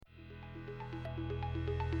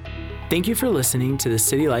Thank you for listening to the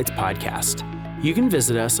City Lights podcast. You can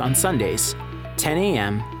visit us on Sundays, 10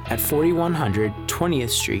 a.m. at 4100 20th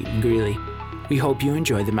Street in Greeley. We hope you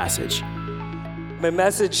enjoy the message. My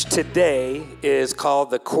message today is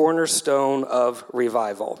called the Cornerstone of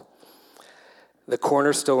Revival. The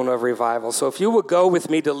Cornerstone of Revival. So if you would go with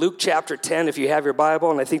me to Luke chapter 10, if you have your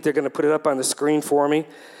Bible, and I think they're going to put it up on the screen for me.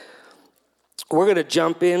 We're going to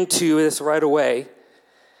jump into this right away,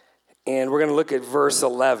 and we're going to look at verse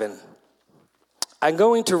 11. I'm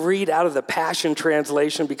going to read out of the Passion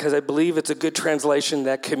Translation because I believe it's a good translation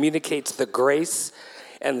that communicates the grace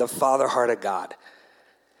and the Father heart of God.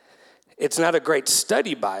 It's not a great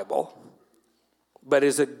study Bible, but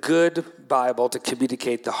is a good Bible to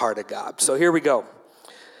communicate the heart of God. So here we go.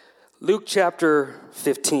 Luke chapter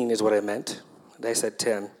 15 is what I meant. I said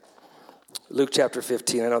 10. Luke chapter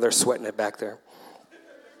 15. I know they're sweating it back there.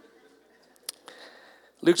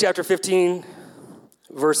 Luke chapter 15,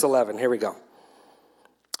 verse 11. Here we go.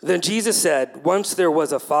 Then Jesus said, "Once there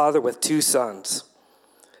was a father with 2 sons.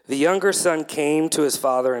 The younger son came to his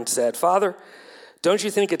father and said, 'Father, don't you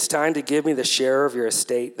think it's time to give me the share of your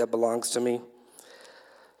estate that belongs to me?'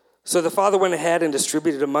 So the father went ahead and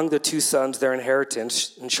distributed among the 2 sons their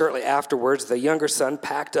inheritance, and shortly afterwards the younger son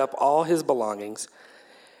packed up all his belongings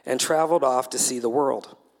and traveled off to see the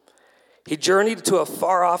world. He journeyed to a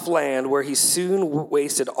far-off land where he soon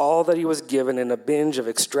wasted all that he was given in a binge of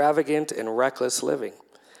extravagant and reckless living.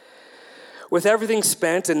 With everything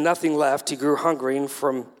spent and nothing left, he grew hungry,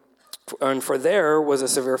 and for there was a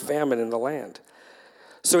severe famine in the land.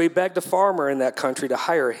 So he begged a farmer in that country to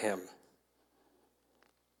hire him.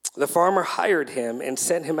 The farmer hired him and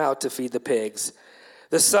sent him out to feed the pigs.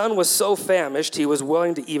 The son was so famished he was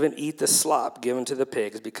willing to even eat the slop given to the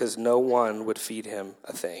pigs because no one would feed him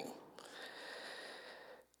a thing."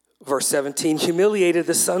 Verse 17, humiliated,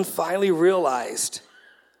 the son finally realized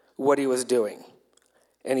what he was doing.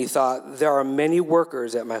 And he thought, "There are many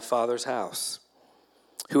workers at my father's house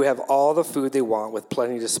who have all the food they want with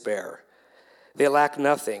plenty to spare. They lack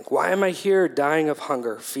nothing. Why am I here dying of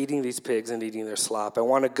hunger, feeding these pigs and eating their slop? I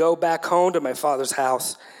want to go back home to my father's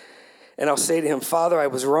house. And I'll say to him, 'Father, I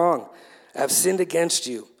was wrong. I have sinned against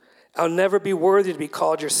you. I'll never be worthy to be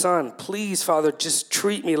called your son. Please, Father, just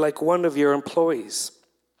treat me like one of your employees.'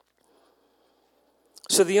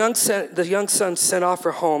 So the young son set off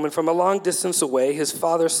for home, and from a long distance away, his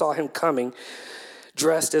father saw him coming,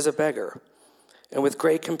 dressed as a beggar. And with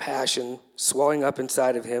great compassion swelling up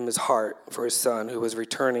inside of him, his heart for his son who was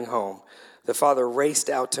returning home, the father raced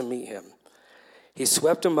out to meet him. He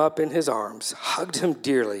swept him up in his arms, hugged him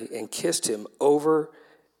dearly, and kissed him over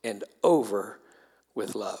and over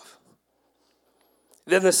with love.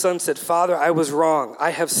 Then the son said, 'Father, I was wrong. I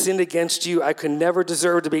have sinned against you. I could never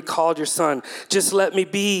deserve to be called your son. Just let me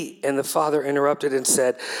be.' And the father interrupted and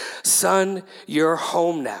said, 'Son, you're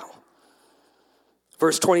home now.'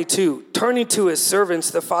 Verse 22, turning to his servants,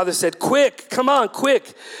 the father said, 'Quick, come on,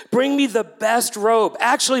 quick. Bring me the best robe.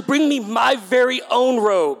 Actually, bring me my very own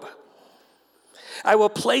robe. I will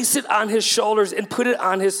place it on his shoulders and put it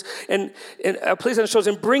on his, and place it on his shoulders,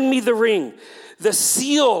 and bring me the ring, the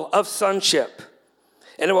seal of sonship.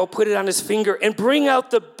 And I will put it on his finger, and bring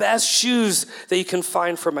out the best shoes that you can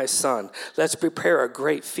find for my son. Let's prepare a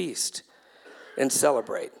great feast and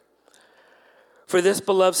celebrate. For this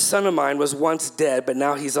beloved son of mine was once dead, but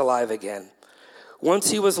now he's alive again.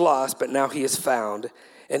 Once he was lost, but now he is found.'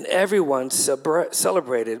 And everyone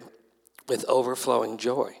celebrated with overflowing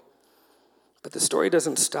joy." But the story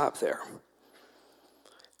doesn't stop there.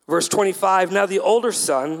 Verse 25, now the older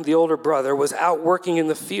son, the older brother, was out working in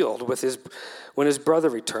the field when his brother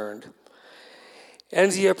returned. And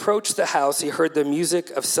as he approached the house, he heard the music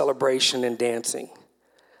of celebration and dancing.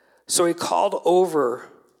 So he called over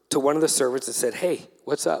to one of the servants and said, "Hey,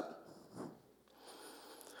 what's up?"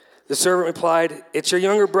 The servant replied, "It's your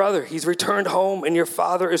younger brother. He's returned home, and your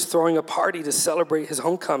father is throwing a party to celebrate his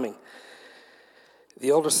homecoming."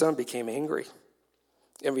 The older son became angry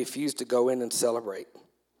and refused to go in and celebrate.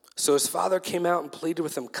 So his father came out and pleaded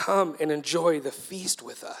with him, "Come and enjoy the feast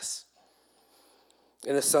with us."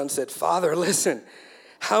 And the son said, "Father, listen,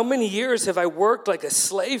 how many years have I worked like a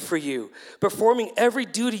slave for you, performing every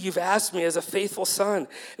duty you've asked me as a faithful son?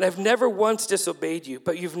 And I've never once disobeyed you,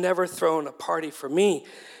 but you've never thrown a party for me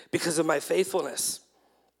because of my faithfulness.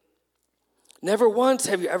 Never once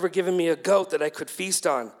have you ever given me a goat that I could feast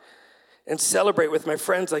on and celebrate with my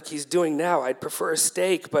friends like he's doing now. I'd prefer a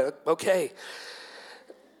steak, but okay.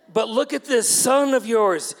 But look at this son of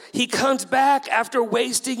yours. He comes back after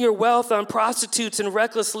wasting your wealth on prostitutes and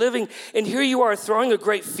reckless living, and here you are throwing a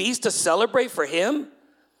great feast to celebrate for him?"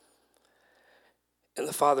 And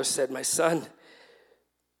the father said, "My son,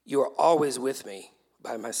 You are always with me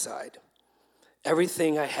by my side.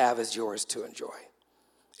 Everything I have is yours to enjoy.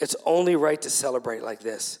 It's only right to celebrate like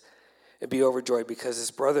this and be overjoyed because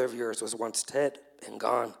this brother of yours was once dead and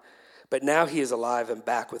gone, but now he is alive and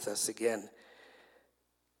back with us again.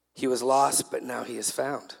 He was lost, but now he is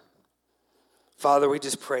found. Father, we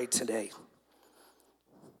just pray today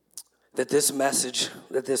that this message,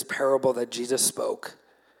 that this parable that Jesus spoke,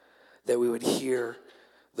 that we would hear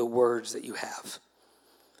the words that you have,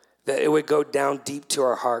 that it would go down deep to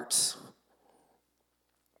our hearts,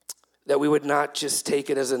 that we would not just take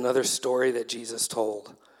it as another story that Jesus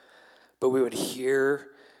told, but we would hear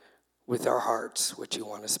with our hearts what you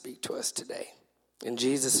want to speak to us today. In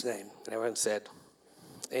Jesus' name, and everyone said,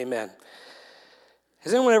 amen.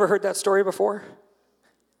 Has anyone ever heard that story before?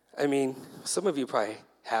 I mean, some of you probably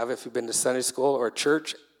have if you've been to Sunday school or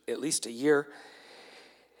church at least a year.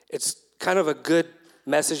 It's kind of a good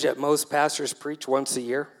message that most pastors preach once a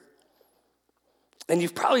year. And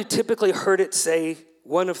you've probably typically heard it say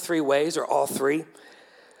one of three ways or all three.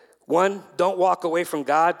 One, don't walk away from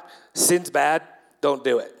God. Sin's bad. Don't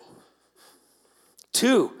do it.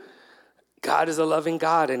 Two, God is a loving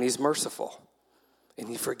God and he's merciful and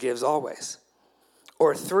he forgives always.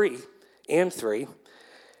 Or three,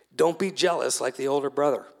 don't be jealous like the older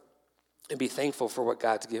brother and be thankful for what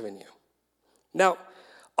God's given you. Now,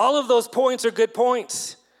 all of those points are good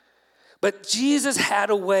points, but Jesus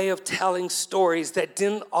had a way of telling stories that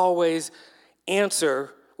didn't always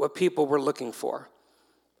answer what people were looking for,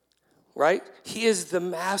 right? He is the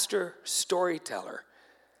master storyteller.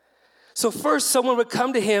 So first, someone would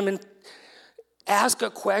come to him and ask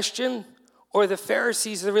a question, or the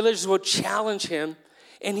Pharisees, the religious, would challenge him,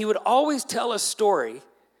 and he would always tell a story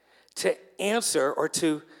to answer or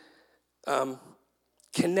to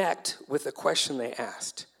connect with the question they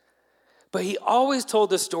asked. But he always told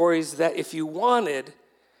the stories that if you wanted,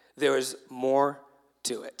 there was more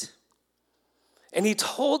to it. And he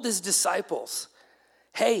told his disciples,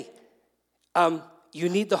 hey, you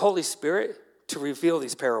need the Holy Spirit to reveal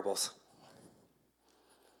these parables.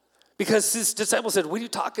 Because his disciples said, what are you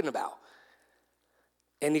talking about?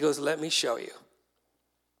 And he goes, let me show you.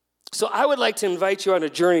 So I would like to invite you on a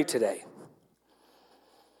journey today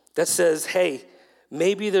that says, hey,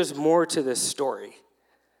 maybe there's more to this story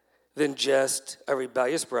than just a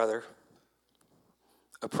rebellious brother,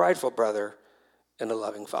 a prideful brother, and a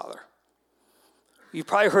loving father. You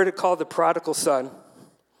probably heard it called the prodigal son,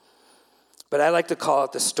 but I like to call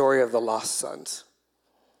it the story of the lost sons.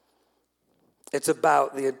 It's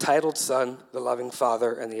about the entitled son, the loving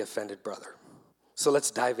father, and the offended brother. So let's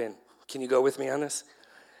dive in. Can you go with me on this?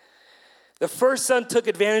 The first son took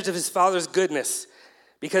advantage of his father's goodness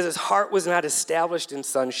because his heart was not established in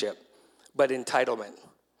sonship, but entitlement.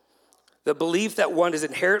 The belief that one is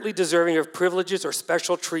inherently deserving of privileges or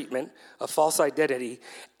special treatment, a false identity,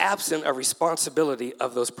 absent of responsibility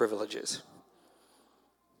of those privileges.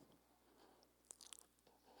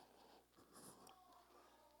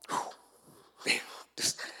 Man,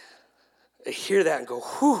 I hear that and go,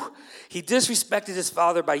 whew. He disrespected his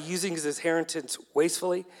father by using his inheritance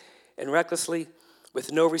wastefully and recklessly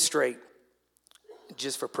with no restraint,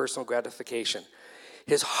 just for personal gratification.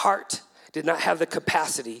 His heart did not have the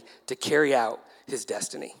capacity to carry out his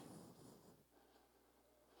destiny.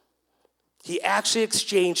 He actually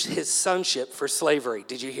exchanged his sonship for slavery.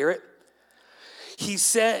 Did you hear it? He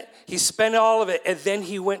said he spent all of it, and then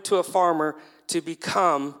he went to a farmer to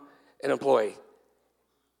become an employee.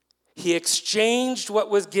 He exchanged what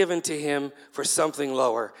was given to him for something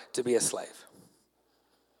lower, to be a slave.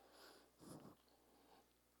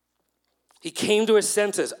 He came to his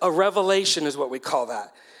senses. A revelation is what we call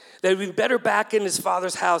that. That he'd be better back in his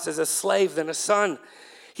father's house as a slave than a son.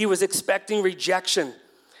 He was expecting rejection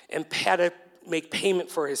and had to make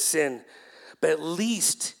payment for his sin. But at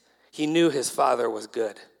least he knew his father was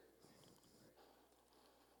good.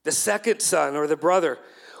 The second son, or the brother,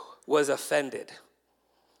 was offended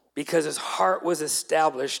because his heart was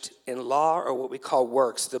established in law, or what we call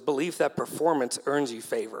works, the belief that performance earns you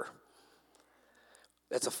favor.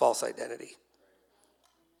 That's a false identity.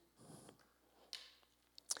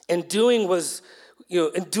 And doing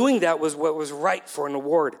that was what was right for an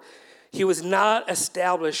award. He was not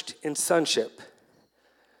established in sonship,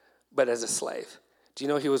 but as a slave. Do you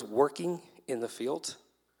know he was working in the field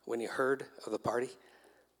when he heard of the party?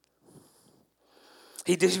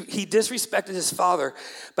 He disrespected his father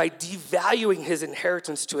by devaluing his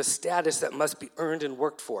inheritance to a status that must be earned and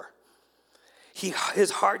worked for.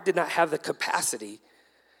 His heart did not have the capacity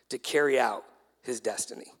to carry out his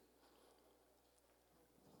destiny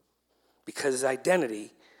because his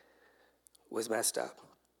identity was messed up.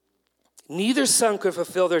 Neither son could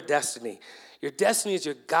fulfill their destiny. Your destiny is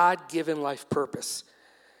your God-given life purpose,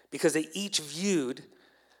 because they each viewed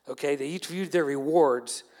their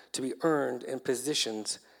rewards to be earned in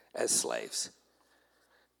positions as slaves.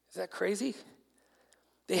 Is that crazy?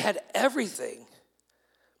 They had everything,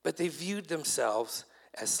 but they viewed themselves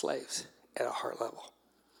as slaves at a heart level.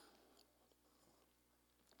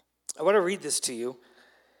 I want to read this to you,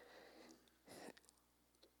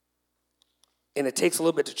 and it takes a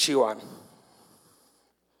little bit to chew on.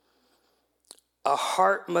 A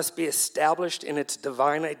heart must be established in its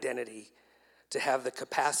divine identity to have the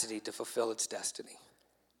capacity to fulfill its destiny.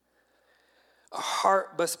 A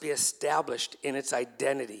heart must be established in its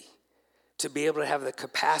identity to be able to have the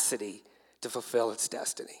capacity to fulfill its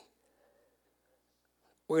destiny.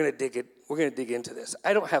 We're going to dig into this.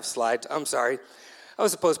 I don't have slides. I'm sorry. I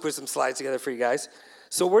was supposed to put some slides together for you guys.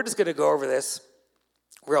 So we're just going to go over this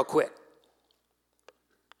real quick.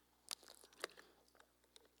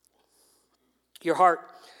 Your heart,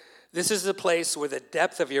 this is the place where the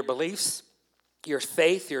depth of your beliefs, your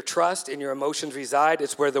faith, your trust, and your emotions reside.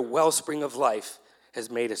 It's where the wellspring of life has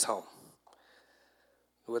made its home.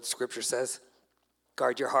 What the scripture says,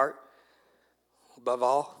 guard your heart above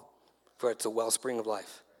all, for it's a wellspring of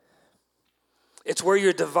life. It's where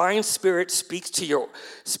your divine spirit speaks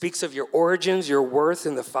of your origins, your worth,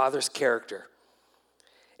 and the Father's character.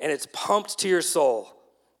 And it's pumped to your soul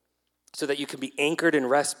so that you can be anchored in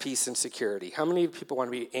rest, peace, and security. How many people want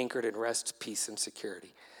to be anchored in rest, peace, and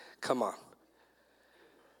security? Come on.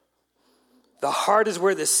 The heart is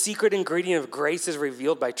where the secret ingredient of grace is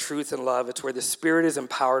revealed by truth and love. It's where the Spirit is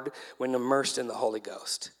empowered when immersed in the Holy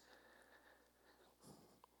Ghost.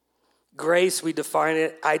 Grace,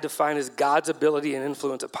 I define as God's ability and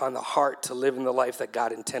influence upon the heart to live in the life that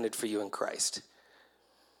God intended for you in Christ.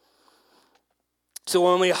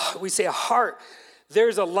 So when we say a heart,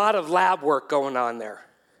 there's a lot of lab work going on there.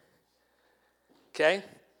 Okay?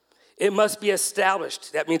 It must be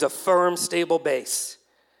established. That means a firm, stable base,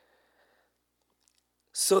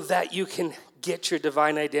 so that you can get your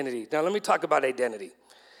divine identity. Now, let me talk about identity.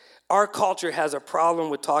 Our culture has a problem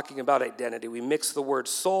with talking about identity. We mix the word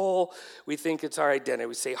soul, we think it's our identity.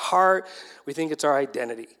 We say heart, we think it's our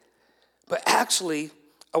identity. But actually,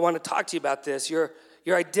 I want to talk to you about this. Your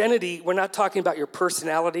identity, we're not talking about your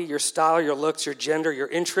personality, your style, your looks, your gender, your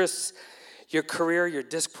interests, your career, your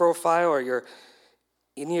disc profile, or your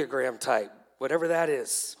Enneagram type, whatever that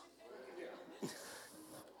is.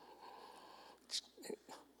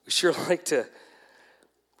 We sure like to,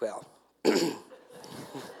 well,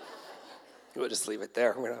 we'll just leave it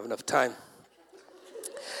there. We don't have enough time.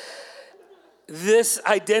 This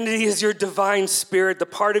identity is your divine spirit, the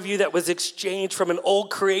part of you that was exchanged from an old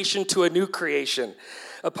creation to a new creation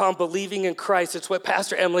upon believing in Christ. It's what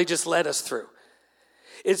Pastor Emily just led us through.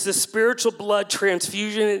 It's the spiritual blood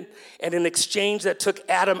transfusion and an exchange that took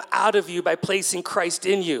Adam out of you by placing Christ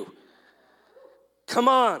in you. Come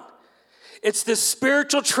on. It's the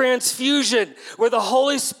spiritual transfusion where the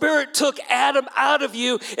Holy Spirit took Adam out of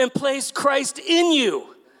you and placed Christ in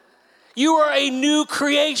you. You are a new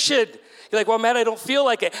creation. You're like, well, Matt, I don't feel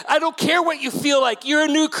like it. I don't care what you feel like. You're a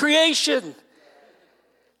new creation.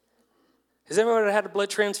 Has anyone ever had a blood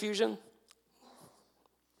transfusion?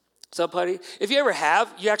 Somebody? If you ever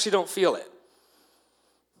have, you actually don't feel it.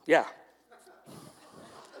 Yeah.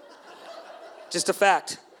 Just a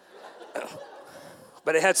fact.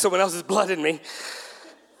 But it had someone else's blood in me.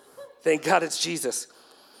 Thank God it's Jesus.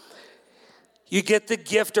 You get the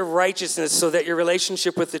gift of righteousness so that your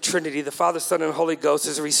relationship with the Trinity, the Father, Son, and Holy Ghost,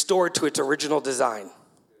 is restored to its original design.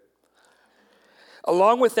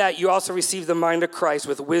 Along with that, you also receive the mind of Christ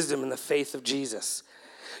with wisdom and the faith of Jesus.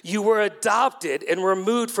 You were adopted and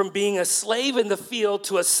removed from being a slave in the field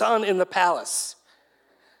to a son in the palace.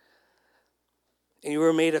 And you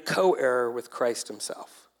were made a co-heir with Christ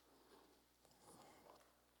himself.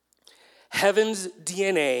 Heaven's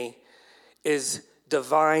DNA is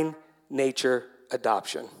divine nature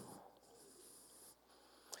adoption.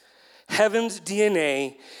 Heaven's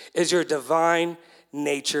DNA is your divine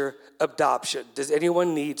nature adoption. Does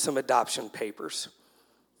anyone need some adoption papers?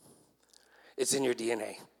 It's in your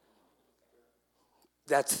DNA.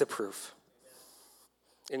 That's the proof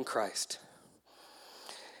in Christ.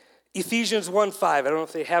 Ephesians 1:5, I don't know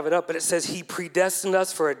if they have it up, but it says, he predestined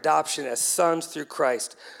us for adoption as sons through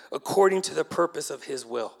Christ, according to the purpose of his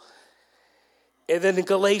will. And then in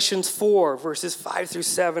Galatians 4, verses 5 through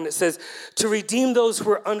 7, it says, to redeem those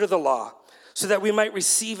who are under the law, so that we might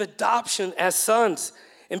receive adoption as sons.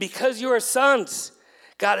 And because you are sons,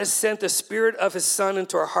 God has sent the Spirit of his Son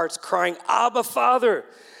into our hearts, crying, Abba, Father.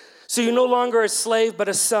 So you're no longer a slave, but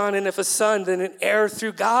a son. And if a son, then an heir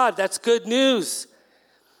through God. That's good news.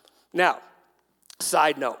 Now,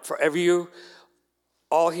 side note, for every you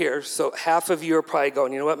all here, so half of you are probably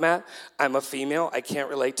going, you know what, Matt? I'm a female. I can't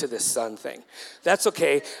relate to this son thing. That's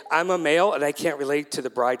okay. I'm a male, and I can't relate to the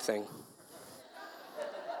bride thing.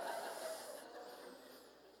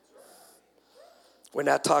 We're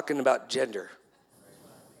not talking about gender.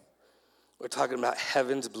 We're talking about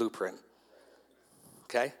heaven's blueprint.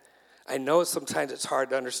 Okay? I know sometimes it's hard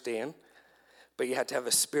to understand, but you have to have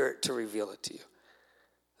a spirit to reveal it to you.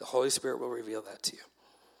 The Holy Spirit will reveal that to you.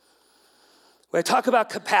 When I talk about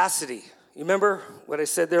capacity, you remember what I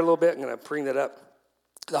said there a little bit? I'm going to bring that up.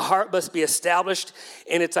 The heart must be established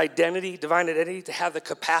in its identity, divine identity, to have the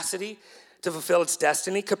capacity to fulfill its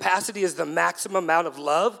destiny. Capacity is the maximum amount of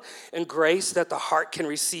love and grace that the heart can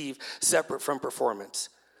receive separate from performance.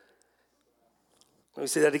 Let me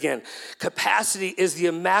say that again. Capacity is the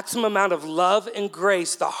maximum amount of love and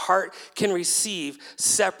grace the heart can receive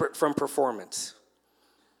separate from performance.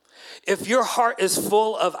 If your heart is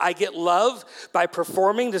full of, I get love by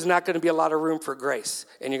performing, there's not going to be a lot of room for grace,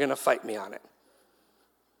 and you're going to fight me on it.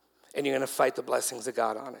 And you're going to fight the blessings of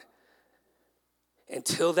God on it.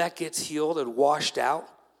 Until that gets healed and washed out,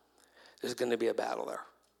 there's going to be a battle there.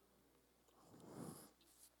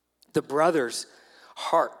 The brothers'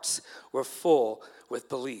 hearts were full with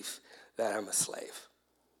belief that I'm a slave.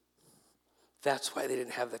 That's why they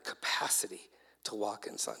didn't have the capacity to walk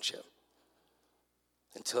in sonship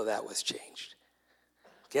until that was changed.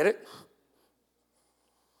 Get it?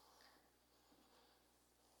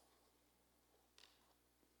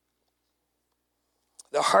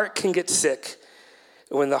 The heart can get sick.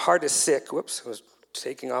 And when the heart is sick, whoops, I was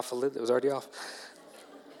taking off a lid that was already off.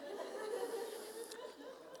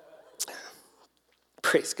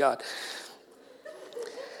 Praise God.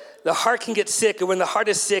 The heart can get sick, and when the heart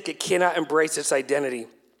is sick, it cannot embrace its identity,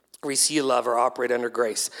 receive love, or operate under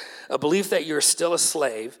grace. A belief that you're still a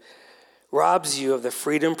slave robs you of the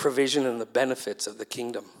freedom, provision, and the benefits of the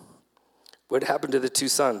kingdom. What happened to the two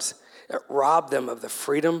sons? It robbed them of the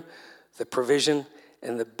freedom, the provision,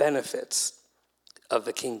 and the benefits of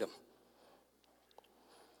the kingdom.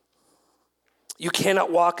 You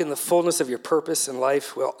cannot walk in the fullness of your purpose in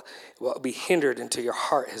life will be hindered until your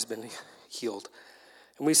heart has been healed.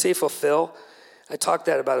 And we say fulfill, I talked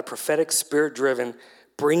that about a prophetic, spirit-driven,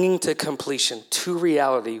 bringing to completion to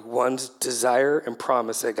reality one's desire and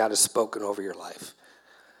promise that God has spoken over your life.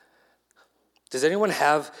 Does anyone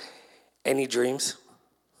have any dreams,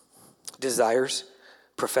 desires,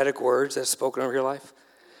 prophetic words that's spoken over your life?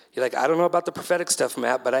 You're like, I don't know about the prophetic stuff,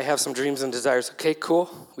 Matt, but I have some dreams and desires. Okay,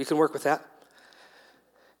 cool. We can work with that.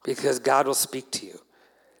 Because God will speak to you.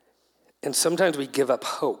 And sometimes we give up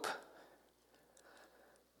hope.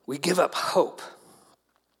 We give up hope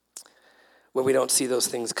when we don't see those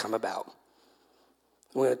things come about.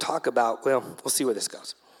 We're going to talk about, well, we'll see where this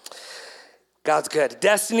goes. God's good.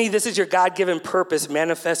 Destiny, this is your God-given purpose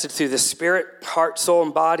manifested through the spirit, heart, soul,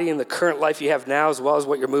 and body in the current life you have now, as well as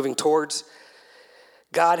what you're moving towards.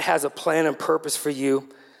 God has a plan and purpose for you,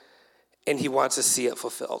 and he wants to see it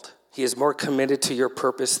fulfilled. He is more committed to your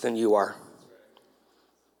purpose than you are.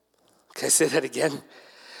 Can I say that again?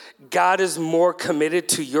 God is more committed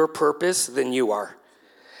to your purpose than you are.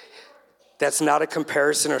 That's not a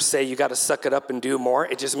comparison or say you got to suck it up and do more.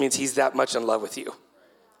 It just means he's that much in love with you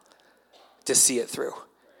to see it through.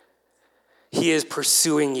 He is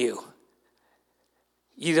pursuing you.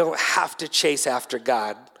 You don't have to chase after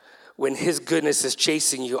God. When his goodness is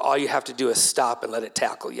chasing you, all you have to do is stop and let it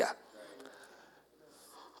tackle you.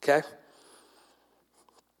 Okay?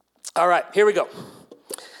 All right, here we go.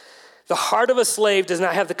 The heart of a slave does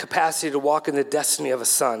not have the capacity to walk in the destiny of a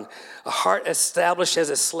son. A heart established as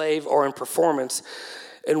a slave or in performance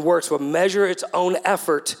and works will measure its own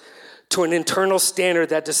effort to an internal standard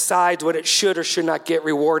that decides what it should or should not get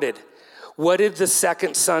rewarded. What did the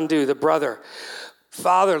second son do, the brother?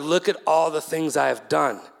 Father, look at all the things I have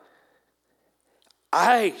done.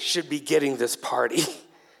 I should be getting this party.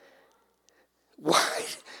 Why?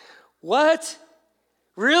 What?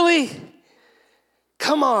 Really?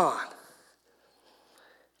 Come on.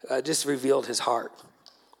 Just revealed his heart.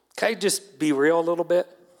 Can I just be real a little bit?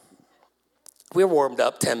 We're warmed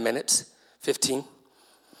up 10 minutes, 15.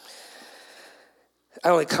 I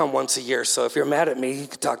only come once a year, so if you're mad at me, you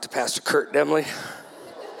can talk to Pastor Kurt Chamberlain.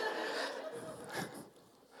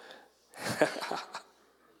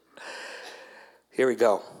 Here we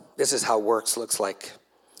go. This is how works looks like.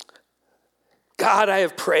 God, I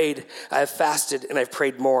have prayed, I have fasted, and I've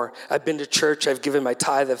prayed more. I've been to church, I've given my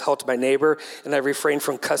tithe, I've helped my neighbor, and I've refrained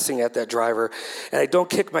from cussing at that driver. And I don't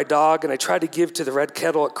kick my dog, and I try to give to the Red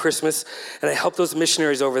Kettle at Christmas, and I help those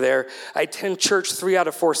missionaries over there. I attend church 3 out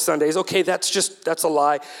of 4 Sundays. Okay, that's a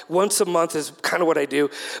lie. Once a month is kind of what I do.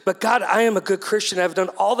 But God, I am a good Christian. I've done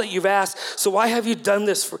all that you've asked. So why have you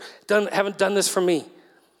haven't done this for me?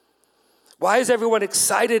 Why is everyone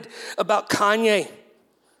excited about Kanye,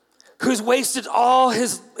 who's wasted all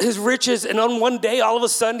his riches, and on one day, all of a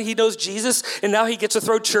sudden, he knows Jesus, and now he gets to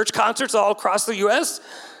throw church concerts all across the U.S.?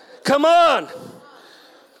 Come on.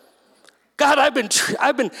 God, I've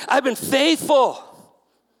been faithful.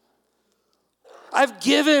 I've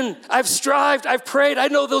given, I've strived, I've prayed. I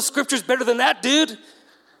know those scriptures better than that, dude.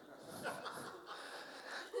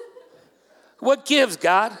 What gives,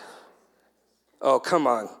 God? Oh, come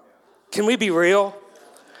on. Can we be real?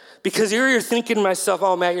 Because you're thinking to myself,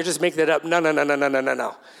 oh, Matt, you're just making that up.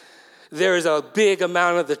 No. There is a big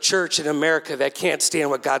amount of the church in America that can't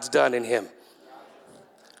stand what God's done in him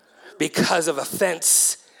because of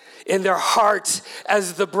offense in their heart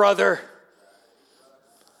as the brother.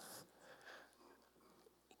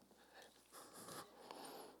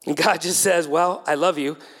 And God just says, well, I love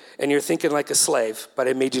you, and you're thinking like a slave, but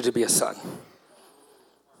I made you to be a son.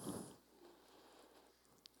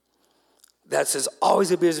 That's always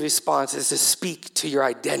his response, is to speak to your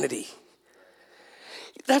identity.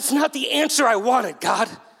 That's not the answer I wanted, God.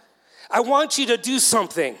 I want you to do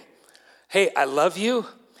something. Hey, I love you.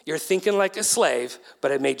 You're thinking like a slave,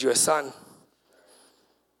 but I made you a son.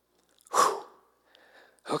 Whew.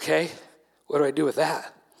 Okay, what do I do with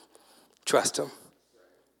that? Trust him.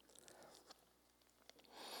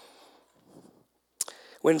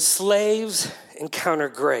 When slaves encounter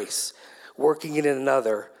grace working in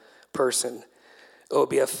another person, it will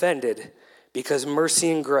be offended because mercy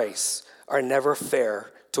and grace are never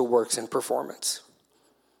fair to works and performance.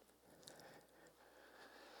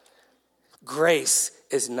 Grace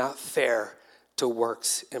is not fair to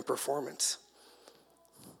works and performance.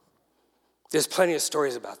 There's plenty of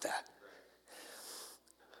stories about that.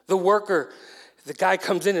 The worker, the guy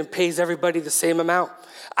comes in and pays everybody the same amount.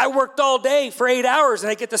 I worked all day for 8 hours and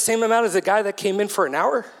I get the same amount as the guy that came in for an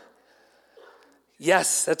hour.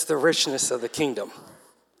 Yes, that's the richness of the kingdom.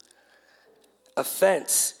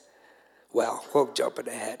 Offense, well, we'll jump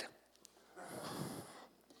ahead.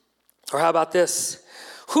 Or how about this?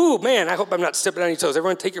 Whew, man, I hope I'm not stepping on your toes.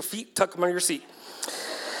 Everyone take your feet, tuck them under your seat.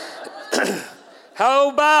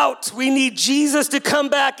 How about we need Jesus to come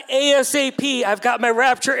back ASAP? I've got my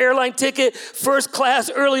Rapture airline ticket, first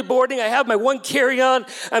class, early boarding. I have my one carry-on.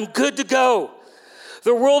 I'm good to go.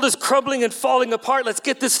 The world is crumbling and falling apart. Let's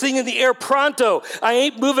get this thing in the air pronto. I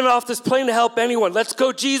ain't moving off this plane to help anyone. Let's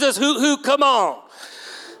go, Jesus. Who, come on.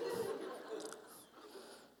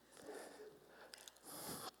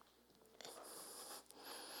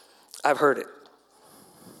 I've heard it.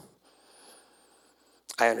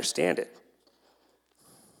 I understand it.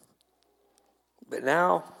 But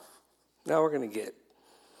now we're going to get,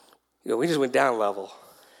 we just went down a level.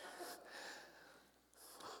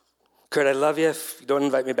 Kurt, I love you. If you don't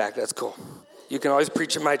invite me back, that's cool. You can always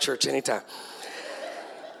preach in my church anytime.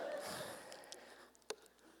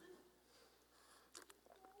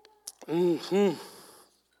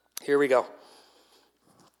 Here we go.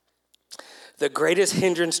 The greatest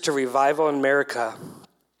hindrance to revival in America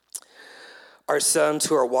are sons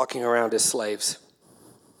who are walking around as slaves.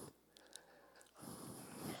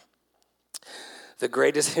 The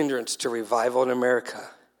greatest hindrance to revival in America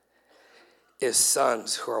is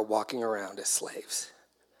sons who are walking around as slaves.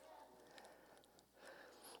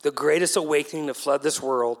 The greatest awakening to flood this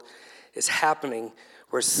world is happening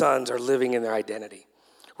where sons are living in their identity.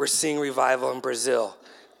 We're seeing revival in Brazil,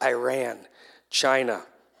 Iran, China.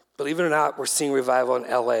 Believe it or not, we're seeing revival in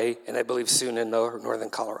LA, and I believe soon in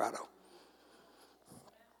northern Colorado.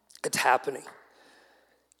 It's happening.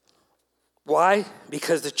 Why?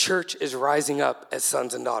 Because the church is rising up as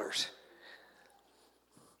sons and daughters.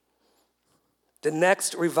 The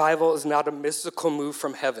next revival is not a mystical move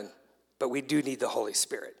from heaven, but we do need the Holy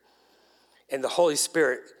Spirit. And the Holy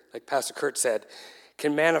Spirit, like Pastor Kurt said,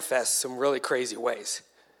 can manifest some really crazy ways.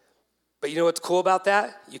 But you know what's cool about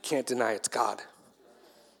that? You can't deny it's God.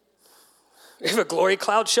 If a glory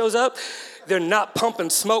cloud shows up, they're not pumping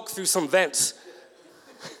smoke through some vents.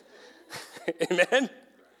 Amen?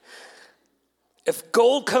 If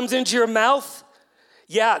gold comes into your mouth,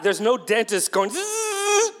 yeah, there's no dentist going,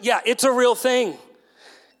 yeah, it's a real thing.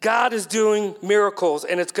 God is doing miracles,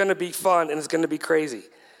 and it's going to be fun, and it's going to be crazy.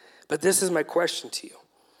 But this is my question to you.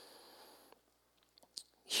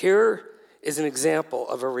 Here is an example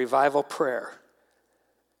of a revival prayer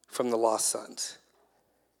from the lost sons.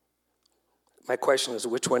 My question is,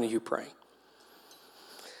 which one are you praying?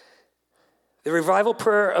 The revival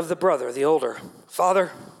prayer of the brother, the older.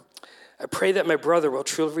 Father, I pray that my brother will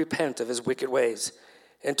truly repent of his wicked ways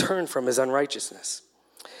and turn from his unrighteousness.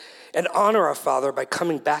 And honor our Father by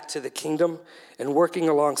coming back to the kingdom and working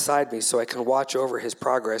alongside me so I can watch over his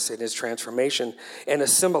progress in his transformation and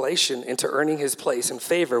assimilation into earning his place and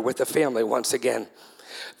favor with the family once again.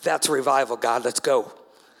 That's revival, God. Let's go.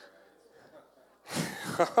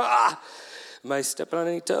 Am I stepping on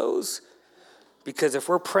any toes? Because if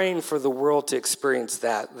we're praying for the world to experience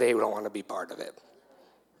that, they don't want to be part of it.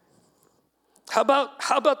 How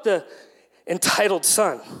about the entitled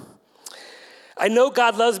son? I know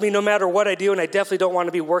God loves me no matter what I do, and I definitely don't want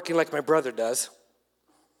to be working like my brother does.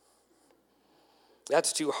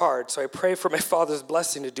 That's too hard, so I pray for my Father's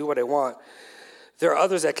blessing to do what I want. There are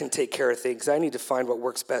others that can take care of things. I need to find what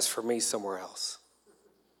works best for me somewhere else.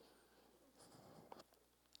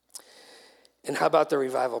 And how about the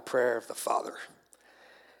revival prayer of the Father?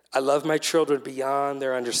 I love my children beyond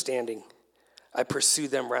their understanding. I pursue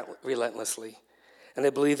them relentlessly. And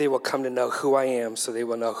I believe they will come to know who I am so they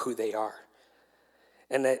will know who they are.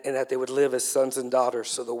 And that they would live as sons and daughters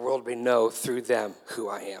so the world may know through them who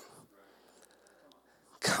I am.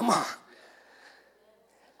 Come on.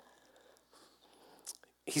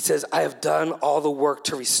 He says, I have done all the work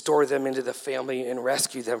to restore them into the family and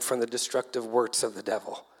rescue them from the destructive works of the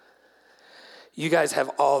devil. You guys have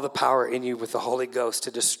all the power in you with the Holy Ghost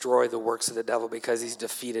to destroy the works of the devil because he's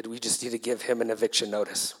defeated. We just need to give him an eviction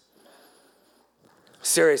notice.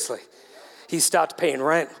 Seriously. He stopped paying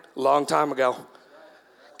rent a long time ago.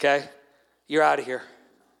 Okay? You're out of here.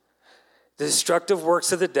 The destructive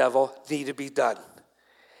works of the devil need to be done.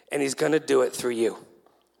 And he's going to do it through you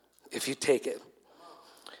if you take it.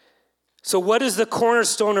 So what is the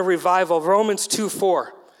cornerstone of revival? Romans 2:4.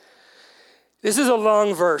 This is a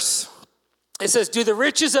long verse. It says, do the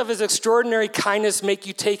riches of his extraordinary kindness make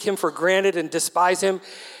you take him for granted and despise him?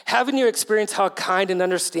 Haven't you experienced how kind and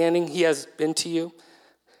understanding he has been to you?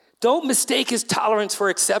 Don't mistake his tolerance for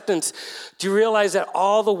acceptance. Do you realize that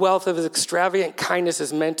all the wealth of his extravagant kindness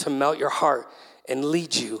is meant to melt your heart and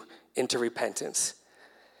lead you into repentance?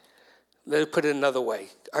 Let me put it another way.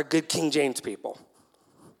 Our good King James people.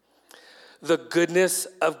 The goodness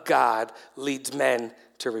of God leads men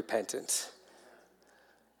to repentance.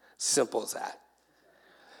 Simple as that.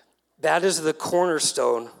 That is the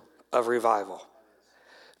cornerstone of revival.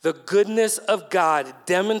 The goodness of God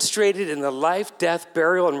demonstrated in the life, death,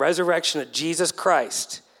 burial, and resurrection of Jesus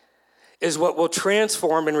Christ is what will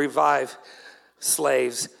transform and revive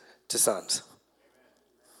slaves to sons.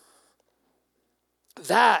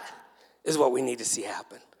 That is what we need to see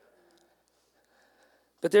happen.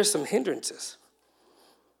 But there's some hindrances.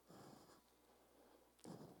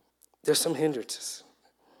 There's some hindrances.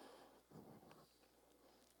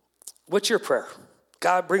 What's your prayer?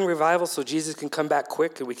 God, bring revival so Jesus can come back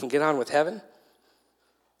quick and we can get on with heaven?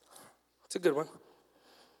 It's a good one.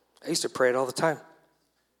 I used to pray it all the time.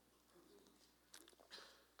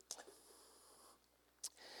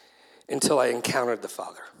 Until I encountered the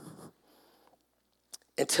Father.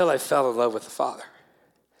 Until I fell in love with the Father.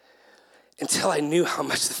 Until I knew how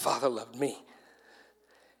much the Father loved me.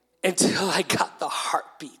 Until I got the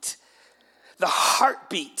heartbeat. The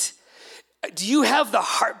heartbeat. Do you have the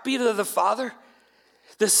heartbeat of the Father?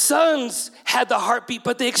 The sons had the heartbeat,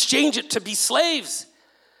 but they exchanged it to be slaves.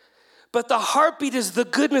 But the heartbeat is the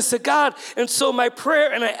goodness of God. And so my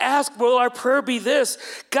prayer, and I ask, will our prayer be this?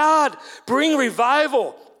 God, bring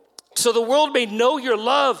revival so the world may know your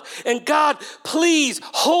love. And God, please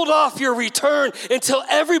hold off your return until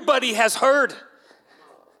everybody has heard.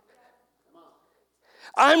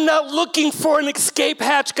 I'm not looking for an escape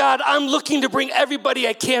hatch, God. I'm looking to bring everybody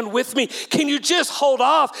I can with me. Can you just hold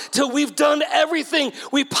off till we've done everything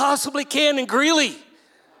we possibly can in Greeley?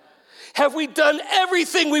 Have we done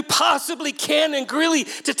everything we possibly can in Greeley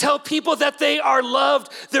to tell people that they are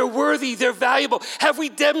loved, they're worthy, they're valuable? Have we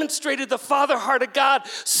demonstrated the Father heart of God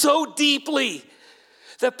so deeply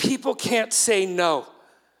that people can't say no?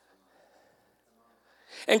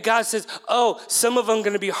 And God says, oh, some of them are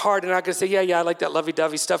going to be hard, and I'm going to say, yeah, I like that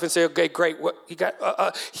lovey-dovey stuff, and say, okay, great, what you got?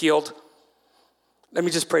 Healed. Let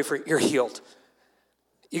me just pray for you. You're healed.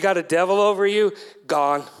 You got a devil over you?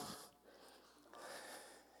 Gone.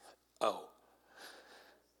 Oh.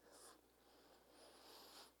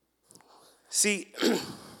 See,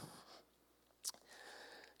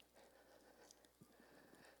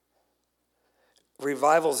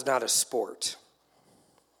 revival's not a sport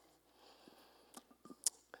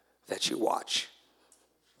that you watch.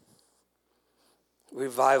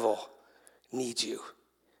 Revival needs you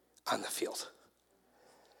on the field.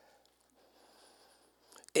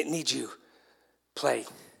 It needs you playing.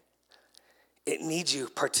 It needs you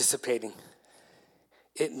participating.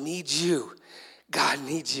 It needs you. God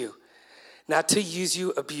needs you. Not to use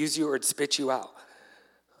you, abuse you, or spit you out,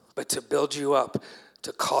 but to build you up,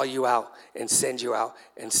 to call you out and send you out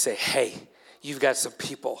and say, hey, you've got some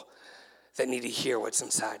people that need to hear what's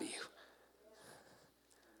inside of you.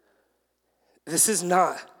 This is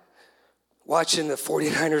not watching the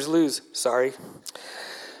 49ers lose. Sorry.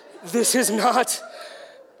 This is not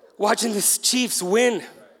watching the Chiefs win.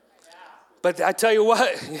 But I tell you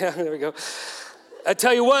what, yeah, there we go. I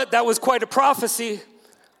tell you what, that was quite a prophecy.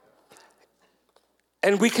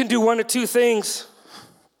 And we can do one of two things.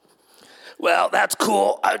 Well, that's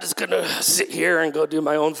cool. I'm just going to sit here and go do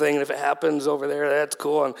my own thing. And if it happens over there, that's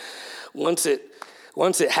cool. And once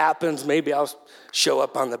it happens, maybe I'll show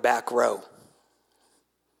up on the back row.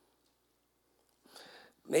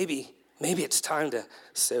 Maybe it's time to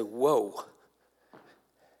say, whoa,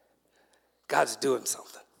 God's doing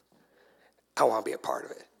something. I want to be a part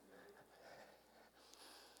of it.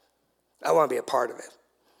 I want to be a part of it.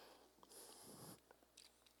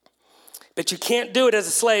 But you can't do it as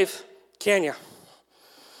a slave, can you?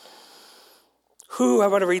 I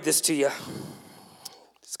want to read this to you.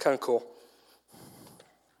 It's kind of cool.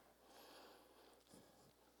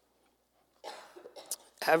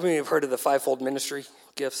 Haven't you heard of the fivefold ministry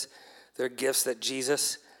gifts? They're gifts that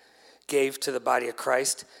Jesus gave to the body of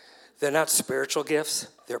Christ. They're not spiritual gifts.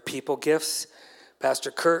 They're people gifts.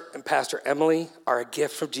 Pastor Kurt and Pastor Emily are a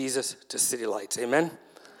gift from Jesus to City Lights. Amen?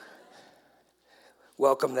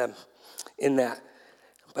 Welcome them in that.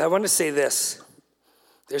 But I want to say this.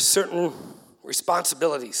 There's certain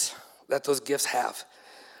responsibilities that those gifts have.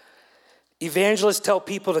 Evangelists tell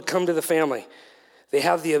people to come to the family. They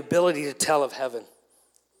have the ability to tell of heaven.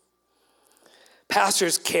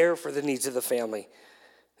 Pastors care for the needs of the family.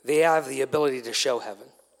 They have the ability to show heaven.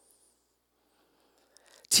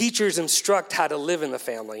 Teachers instruct how to live in the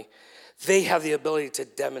family. They have the ability to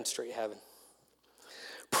demonstrate heaven.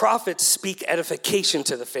 Prophets speak edification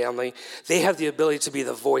to the family. They have the ability to be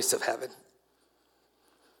the voice of heaven.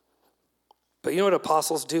 But you know what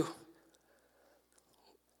apostles do?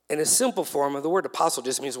 In a simple form, the word apostle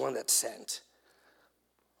just means one that's sent.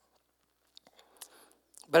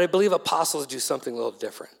 But I believe apostles do something a little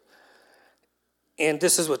different. And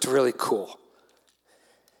this is what's really cool.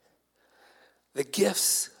 The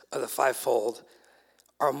gifts of the fivefold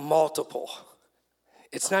are multiple.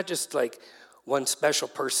 It's not just like one special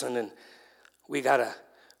person and we got to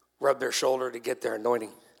rub their shoulder to get their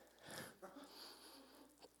anointing.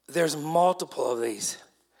 There's multiple of these.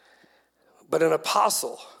 But an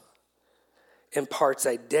apostle imparts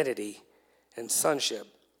identity and sonship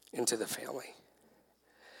into the family.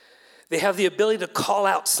 They have the ability to call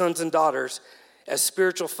out sons and daughters as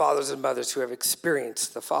spiritual fathers and mothers who have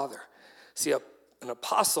experienced the Father. See, an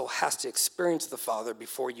apostle has to experience the Father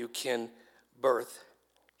before you can birth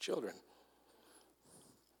children.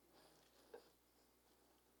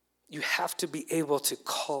 You have to be able to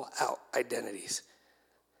call out identities.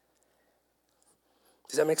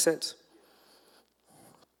 Does that make sense?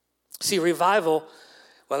 See, revival,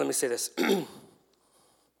 well, let me say this.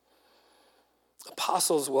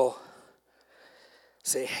 Apostles will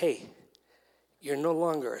say, hey, you're no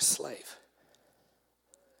longer a slave.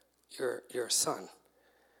 You're a son.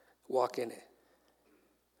 Walk in it.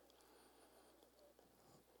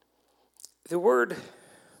 The word,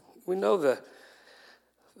 we know the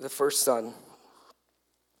first son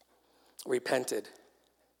repented.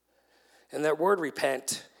 And that word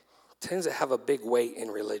repent tends to have a big weight in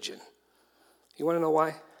religion. You want to know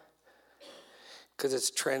why? Because it's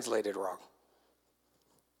translated wrong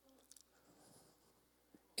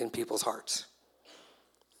in people's hearts.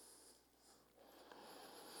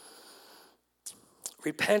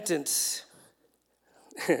 Repentance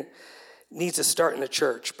needs to start in the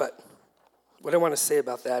church, but what I want to say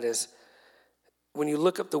about that is when you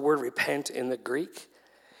look up the word repent in the Greek,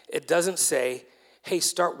 it doesn't say, hey,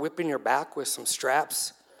 start whipping your back with some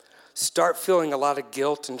straps, start feeling a lot of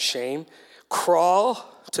guilt and shame,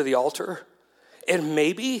 crawl to the altar, and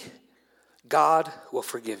maybe God will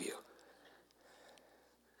forgive you.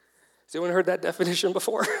 Has anyone heard that definition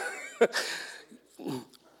before?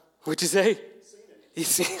 What'd you say? You've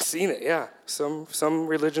seen it, yeah. Some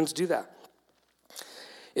religions do that.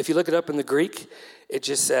 If you look it up in the Greek, it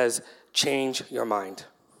just says, change your mind.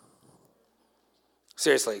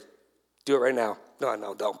 Seriously, do it right now.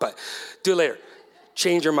 No, don't, but do it later.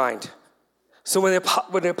 Change your mind. So when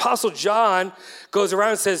the Apostle John goes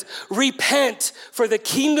around and says, repent, for the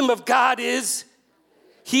kingdom of God is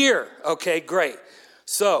here. Okay, great.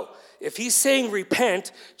 So if he's saying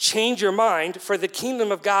repent, change your mind, for the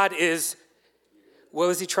kingdom of God is, what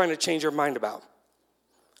was he trying to change your mind about?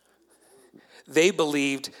 They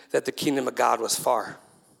believed that the kingdom of God was far,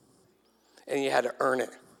 and you had to earn it,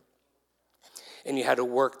 and you had to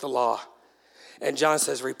work the law. And John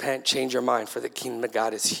says, repent, change your mind, for the kingdom of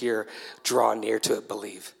God is here. Draw near to it,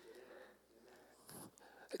 believe.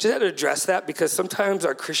 I just had to address that because sometimes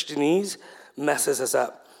our Christianese messes us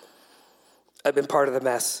up. I've been part of the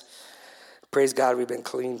mess. Praise God, we've been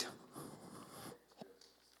cleaned.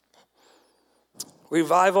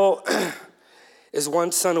 Revival is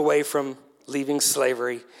one son away from leaving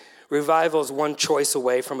slavery. Revival is one choice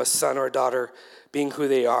away from a son or a daughter being who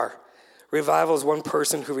they are. Revival is one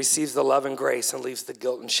person who receives the love and grace and leaves the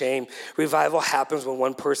guilt and shame. Revival happens when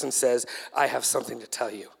one person says, I have something to tell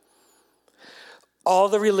you. All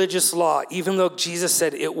the religious law, even though Jesus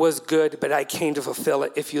said it was good, but I came to fulfill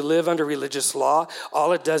it. If you live under religious law,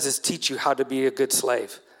 all it does is teach you how to be a good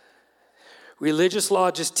slave. Religious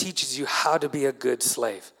law just teaches you how to be a good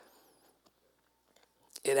slave.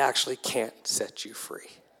 It actually can't set you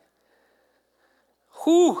free.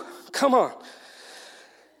 Whew, come on.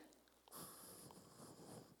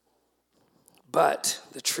 But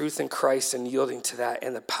the truth in Christ and yielding to that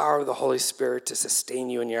and the power of the Holy Spirit to sustain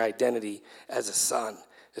you in your identity as a son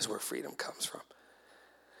is where freedom comes from.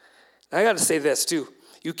 And I got to say this too.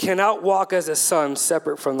 You cannot walk as a son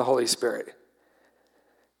separate from the Holy Spirit.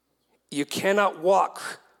 You cannot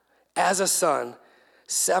walk as a son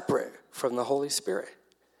separate from the Holy Spirit.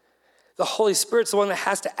 The Holy Spirit's the one that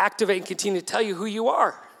has to activate and continue to tell you who you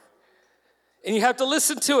are. And you have to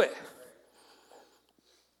listen to it.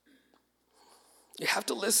 You have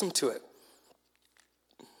to listen to it.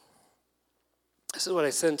 This is what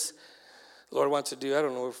I sense the Lord wants to do. I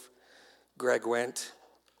don't know if Greg went.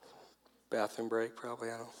 Bathroom break, probably.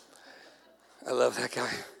 I don't know. I love that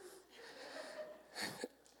guy.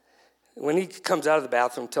 When he comes out of the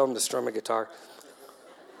bathroom, tell him to strum a guitar.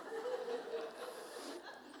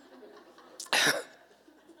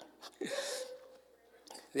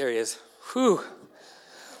 There he is. Whew.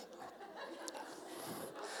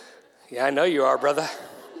 Yeah, I know you are, brother.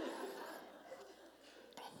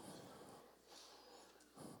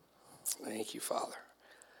 Thank you, Father.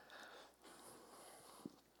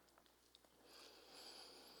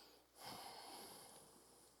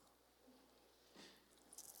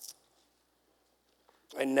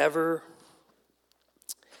 I never,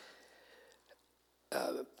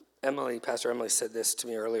 Pastor Emily said this to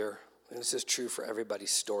me earlier, and this is true for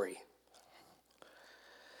everybody's story.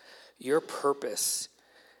 Your purpose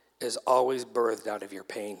is always birthed out of your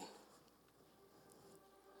pain.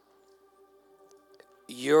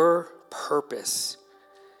 Your purpose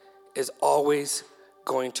is always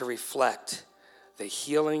going to reflect the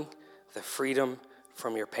healing, the freedom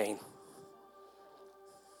from your pain.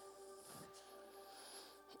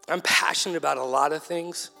 I'm passionate about a lot of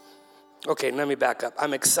things. Okay, let me back up.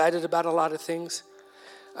 I'm excited about a lot of things.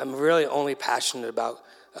 I'm really only passionate about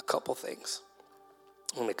a couple things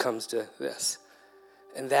when it comes to this.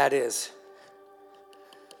 And that is,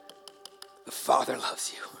 the Father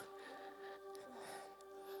loves you.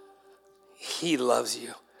 He loves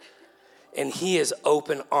you. And he is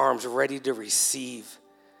open arms, ready to receive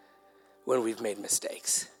when we've made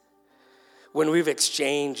mistakes. When we've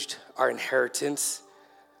exchanged our inheritance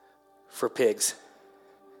for pigs.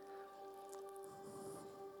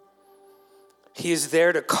 He is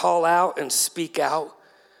there to call out and speak out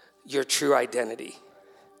your true identity.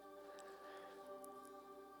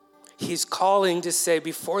 He's calling to say,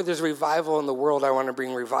 before there's revival in the world, I want to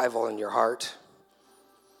bring revival in your heart.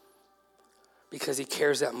 Because he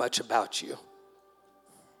cares that much about you.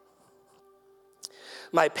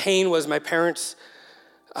 My pain was my parents,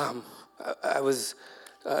 I was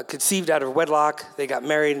conceived out of wedlock. They got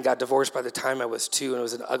married and got divorced by the time I was 2, and it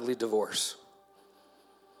was an ugly divorce.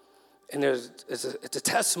 And it's a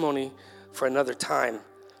testimony for another time.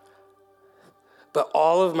 But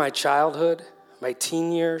all of my childhood, my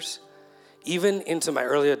teen years, even into my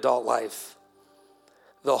early adult life,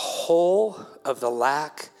 the whole of the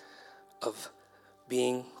lack of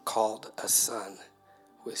being called a son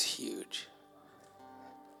was huge.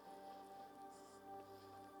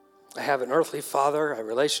 I have an earthly father, a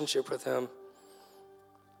relationship with him.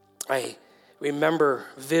 I remember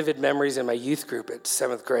vivid memories in my youth group at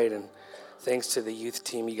 7th grade, and thanks to the youth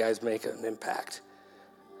team, you guys make an impact.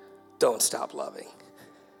 Don't stop loving.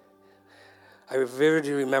 I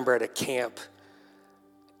vividly remember at a camp,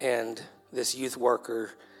 and this youth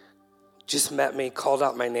worker just met me, called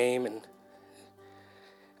out my name, and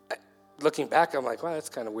looking back, I'm like, wow, that's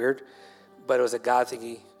kind of weird. But it was a God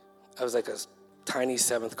thing. I was like a tiny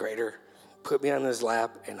 7th grader, put me on his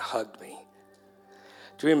lap and hugged me.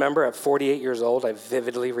 Do you remember at 48 years old, I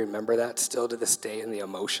vividly remember that still to this day in the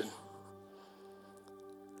emotion.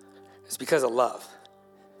 It's because of love.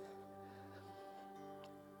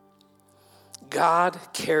 God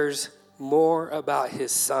cares more about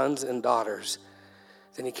his sons and daughters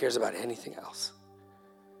than he cares about anything else.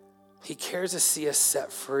 He cares to see us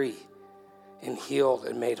set free and healed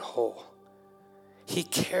and made whole. He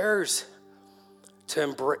cares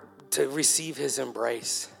to receive his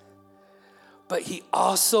embrace. But he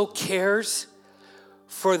also cares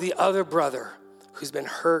for the other brother who's been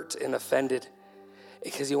hurt and offended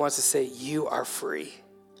because he wants to say, you are free.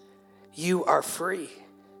 You are free.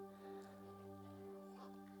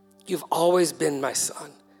 You've always been my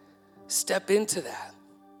son. Step into that.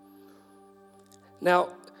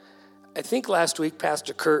 Now, I think last week,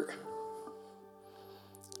 Pastor Kurt,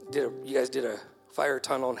 you guys did a fire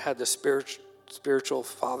tunnel and had the spiritual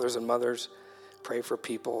fathers and mothers pray for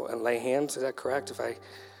people and lay hands. Is that correct?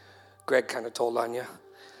 Greg kind of told on you.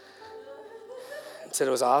 And said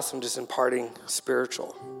it was awesome just imparting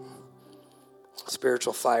spiritual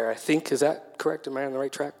fire. I think, is that correct? Am I on the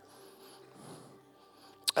right track?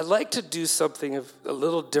 I'd like to do something a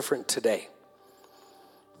little different today.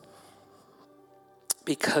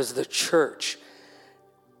 Because the church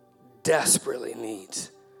desperately needs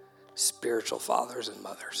spiritual fathers and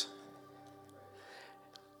mothers.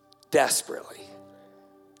 Desperately.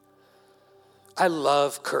 I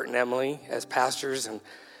love Kurt and Emily as pastors, and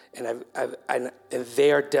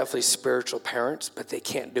they are definitely spiritual parents, but they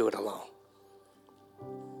can't do it alone.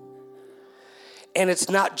 And it's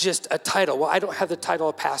not just a title. Well, I don't have the title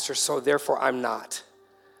of pastor, so therefore I'm not.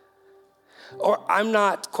 Or I'm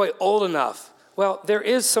not quite old enough. Well, there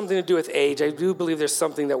is something to do with age. I do believe there's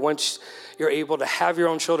something that once you're able to have your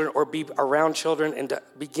own children or be around children and to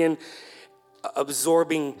begin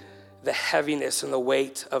absorbing the heaviness and the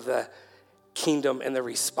weight of the kingdom and the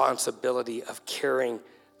responsibility of carrying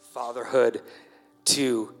fatherhood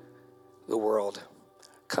to the world.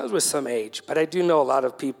 Comes with some age, but I do know a lot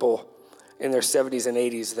of people in their 70s and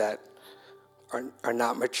 80s that are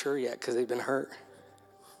not mature yet because they've been hurt.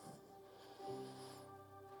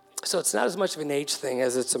 So it's not as much of an age thing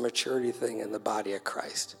as it's a maturity thing in the body of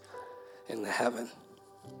Christ in the heaven.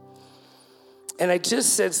 And I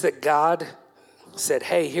just sense that God said,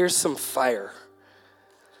 hey, here's some fire.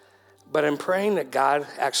 But I'm praying that God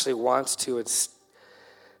actually wants to,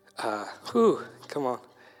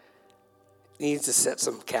 needs to set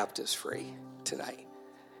some captives free tonight.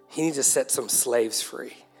 He needs to set some slaves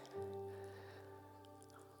free.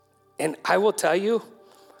 And I will tell you,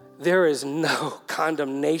 there is no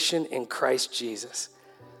condemnation in Christ Jesus.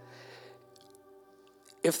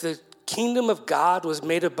 If the kingdom of God was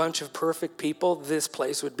made a bunch of perfect people, this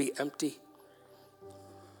place would be empty.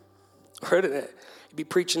 Heard it? You'd be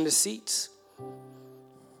preaching to seats.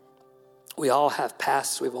 We all have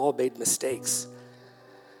pasts. We've all made mistakes.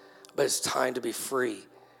 But it's time to be free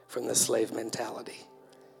from the slave mentality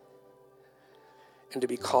and to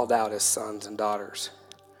be called out as sons and daughters.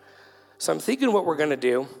 So I'm thinking what we're going to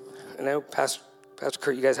do, and I know Pastor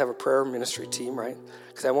Kurt, you guys have a prayer ministry team, right?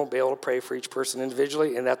 Because I won't be able to pray for each person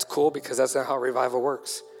individually, and that's cool because that's not how revival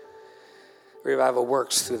works. Revival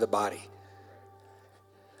works through the body.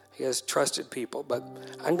 He has trusted people, but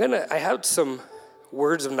I have some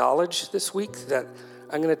words of knowledge this week that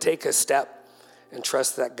I'm going to take a step and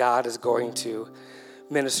trust that God is going to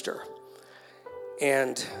minister.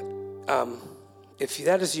 And if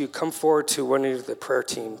that is you, come forward to one of the prayer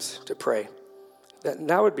teams to pray.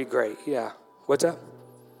 That would be great, yeah. What's up?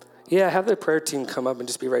 Yeah, have the prayer team come up and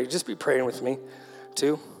just be ready. Just be praying with me,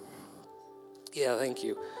 too. Yeah, thank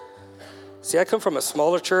you. See, I come from a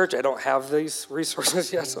smaller church. I don't have these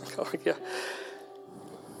resources yet, so I'm like, yeah.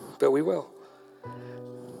 But we will.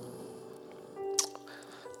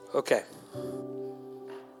 Okay.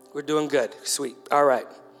 We're doing good. Sweet. All right.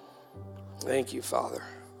 Thank you, Father.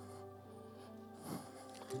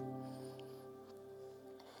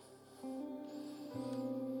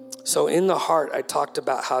 So in the heart, I talked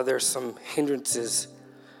about how there's some hindrances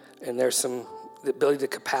and there's the ability, the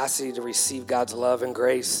capacity to receive God's love and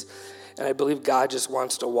grace. And I believe God just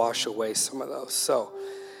wants to wash away some of those. So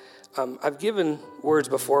I've given words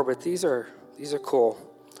before, but these are cool.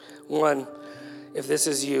 One, if this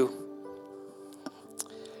is you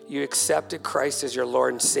accepted Christ as your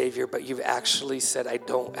Lord and Savior, but you've actually said, I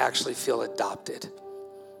don't actually feel adopted.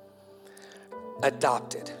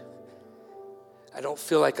 Adopted. I don't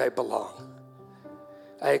feel like I belong.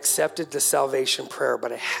 I accepted the salvation prayer,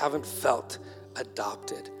 but I haven't felt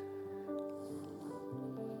adopted.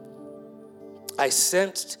 I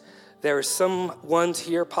sensed There are some ones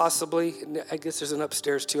here possibly. I guess there's an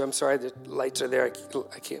upstairs too. I'm sorry, the lights are there.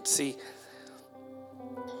 I can't see.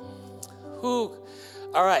 Who?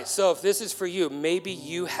 All right, so if this is for you, maybe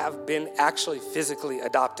you have been actually physically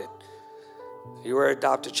adopted. You were an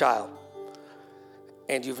adopted child,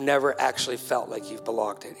 and you've never actually felt like you've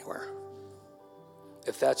belonged anywhere.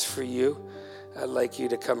 If that's for you, I'd like you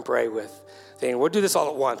to come pray with Thane. We'll do this all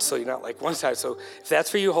at once, so you're not like one side. So if that's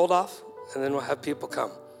for you, hold off, and then we'll have people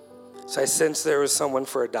come. So I sense there was someone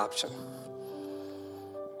for adoption.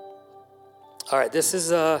 All right, this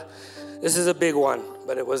is a big one,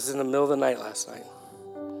 but it was in the middle of the night last night.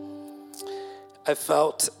 I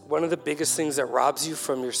felt one of the biggest things that robs you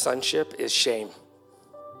from your sonship is shame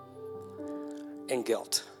and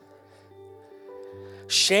guilt.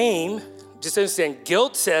 Shame, just understand,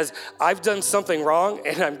 guilt says, I've done something wrong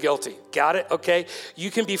and I'm guilty. Got it? Okay? You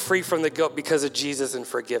can be free from the guilt because of Jesus and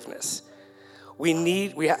forgiveness.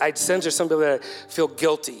 I sense there's some people that feel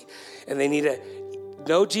guilty and they need to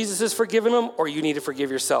know Jesus has forgiven them, or you need to forgive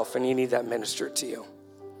yourself and you need that ministered to you.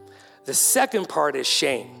 The second part is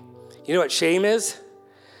shame. You know what shame is?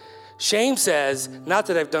 Shame says, not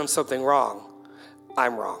that I've done something wrong,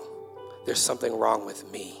 I'm wrong. There's something wrong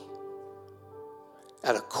with me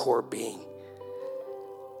at a core being.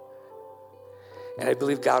 And I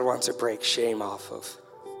believe God wants to break shame off of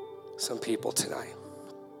some people tonight.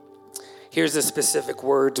 Here's the specific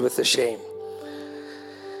words with the shame.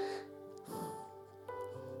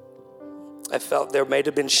 I felt there might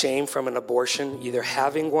have been shame from an abortion, either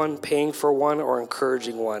having one, paying for one, or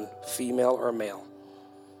encouraging one, female or male.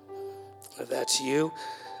 If that's you,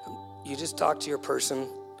 you just talk to your person.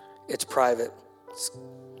 It's private. Just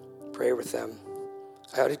pray with them.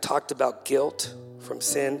 I already talked about guilt from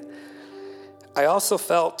sin. I also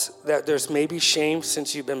felt that there's maybe shame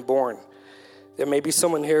since you've been born. There may be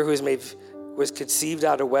someone here who was conceived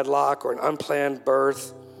out of wedlock or an unplanned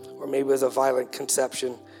birth, or maybe it was a violent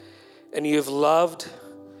conception. And you've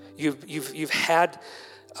had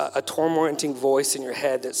a tormenting voice in your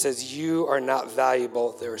head that says you are not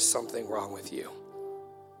valuable. There is something wrong with you.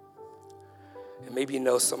 And maybe you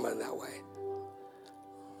know someone that way.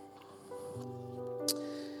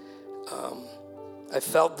 I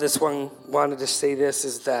felt this one wanted to say this,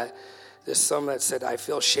 is that there's some that said, I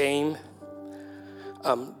feel shame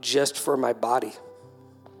just for my body,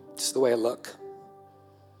 just the way I look.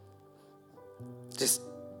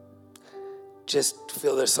 Just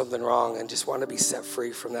feel there's something wrong and just want to be set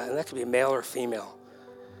free from that. And that could be male or female,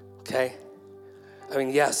 okay? I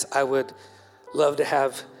mean, yes, I would love to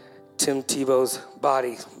have Tim Tebow's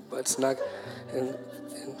body, but it's not, and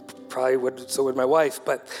probably so would my wife,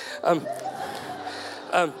 but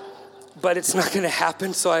it's not going to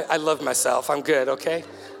happen, so I love myself. I'm good, okay?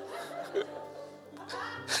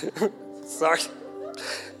 Sorry.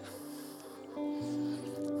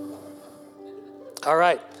 All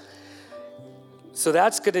right. So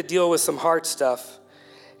that's going to deal with some hard stuff.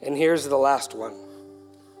 And here's the last one.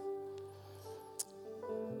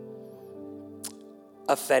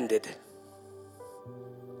 Offended,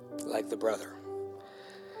 like the brother.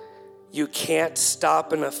 You can't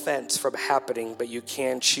stop an offense from happening, but you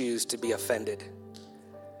can choose to be offended.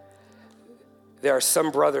 There are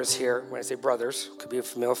some brothers here, when I say brothers, could be a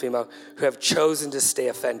male, female, who have chosen to stay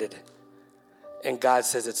offended. And God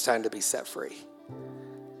says it's time to be set free.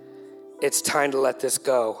 It's time to let this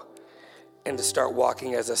go and to start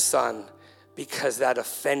walking as a son, because that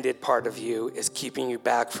offended part of you is keeping you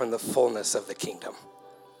back from the fullness of the kingdom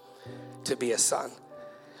to be a son.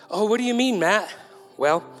 Oh, what do you mean, Matt?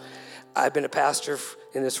 Well, I've been a pastor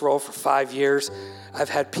in this role for 5 years. I've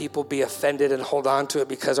had people be offended and hold on to it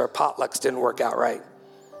because our potlucks didn't work out right.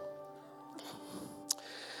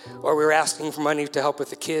 Or we were asking for money to help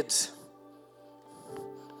with the kids.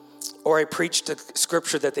 Or I preached a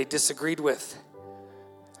scripture that they disagreed with.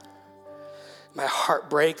 My heart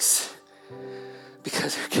breaks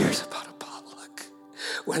because who cares about a potluck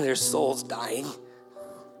when there's souls dying?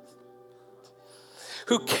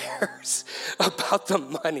 Who cares about the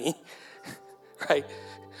money, right?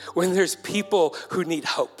 When there's people who need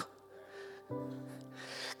hope.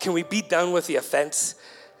 Can we be done with the offense?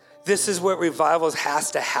 This is what revival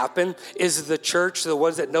has to happen, is the church, the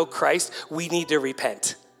ones that know Christ, we need to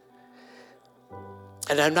repent.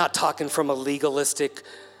 And I'm not talking from a legalistic,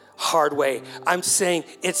 hard way. I'm saying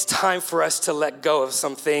it's time for us to let go of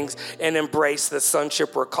some things and embrace the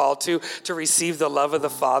sonship we're called to receive the love of the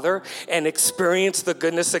Father and experience the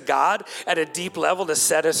goodness of God at a deep level to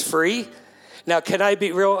set us free. Now, can I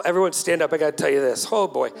be real? Everyone stand up. I got to tell you this. Oh,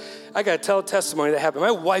 boy. I got to tell a testimony that happened.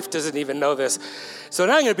 My wife doesn't even know this. So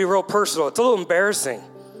now I'm going to be real personal. It's a little embarrassing.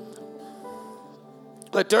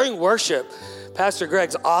 But during worship, Pastor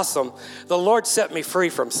Greg's awesome. The Lord set me free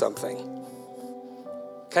from something.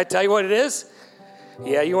 Can I tell you what it is?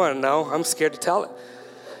 Yeah, you want to know. I'm scared to tell it.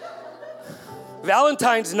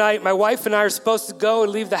 Valentine's night, my wife and I are supposed to go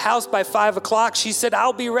and leave the house by 5 o'clock. She said,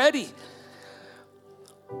 I'll be ready.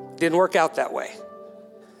 Didn't work out that way.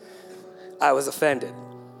 I was offended.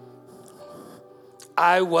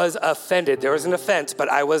 I was offended. There was an offense, but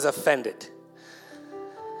I was offended.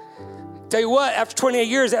 Tell you what, after 28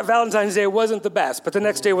 years, that Valentine's Day wasn't the best, but the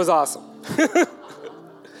next day was awesome.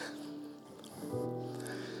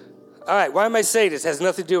 All right, why am I saying this? It has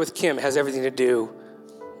nothing to do with Kim. It has everything to do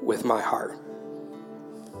with my heart.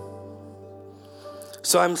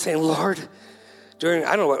 So I'm saying, Lord, I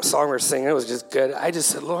don't know what song we were singing. It was just good. I just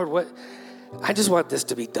said, Lord, I just want this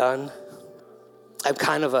to be done. I'm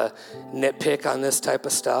kind of a nitpick on this type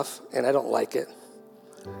of stuff, and I don't like it.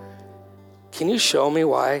 Can you show me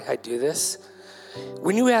why I do this?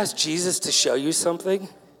 When you ask Jesus to show you something,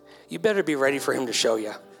 you better be ready for him to show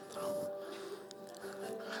you.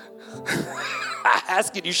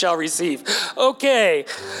 Ask and you shall receive. Okay,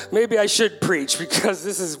 maybe I should preach because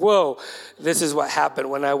this is what happened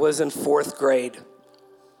when I was in 4th grade.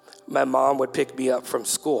 My mom would pick me up from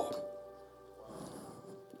school.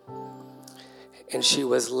 And she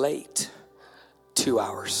was late 2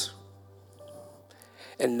 hours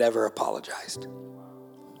and never apologized.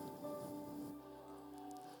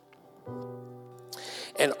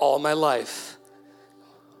 And all my life,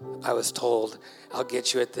 I was told, I'll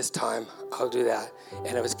get you at this time, I'll do that.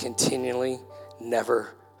 And I was continually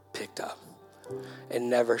never picked up and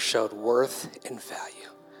never showed worth and value.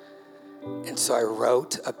 And so I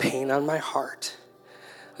wrote a pain on my heart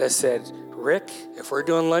that said, Rick, if we're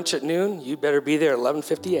doing lunch at noon, you better be there at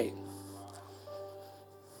 11:58.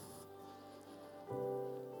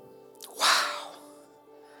 Wow.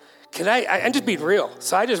 I'm just being real.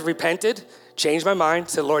 So I just repented, changed my mind,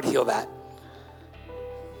 said, Lord, heal that.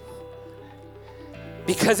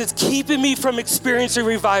 Because it's keeping me from experiencing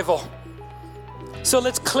revival. So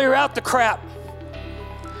let's clear out the crap.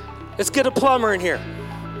 Let's get a plumber in here.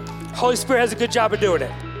 Holy Spirit has a good job of doing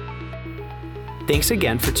it. Thanks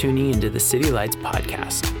again for tuning into the City Lights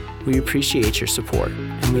podcast. We appreciate your support,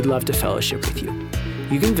 and we'd love to fellowship with you.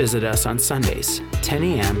 You can visit us on Sundays, 10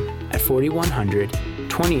 a.m. at 4100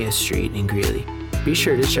 20th Street in Greeley. Be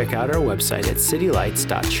sure to check out our website at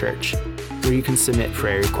citylights.church, where you can submit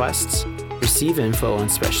prayer requests, receive info on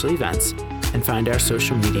special events, and find our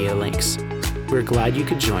social media links. We're glad you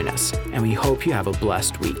could join us, and we hope you have a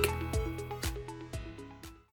blessed week.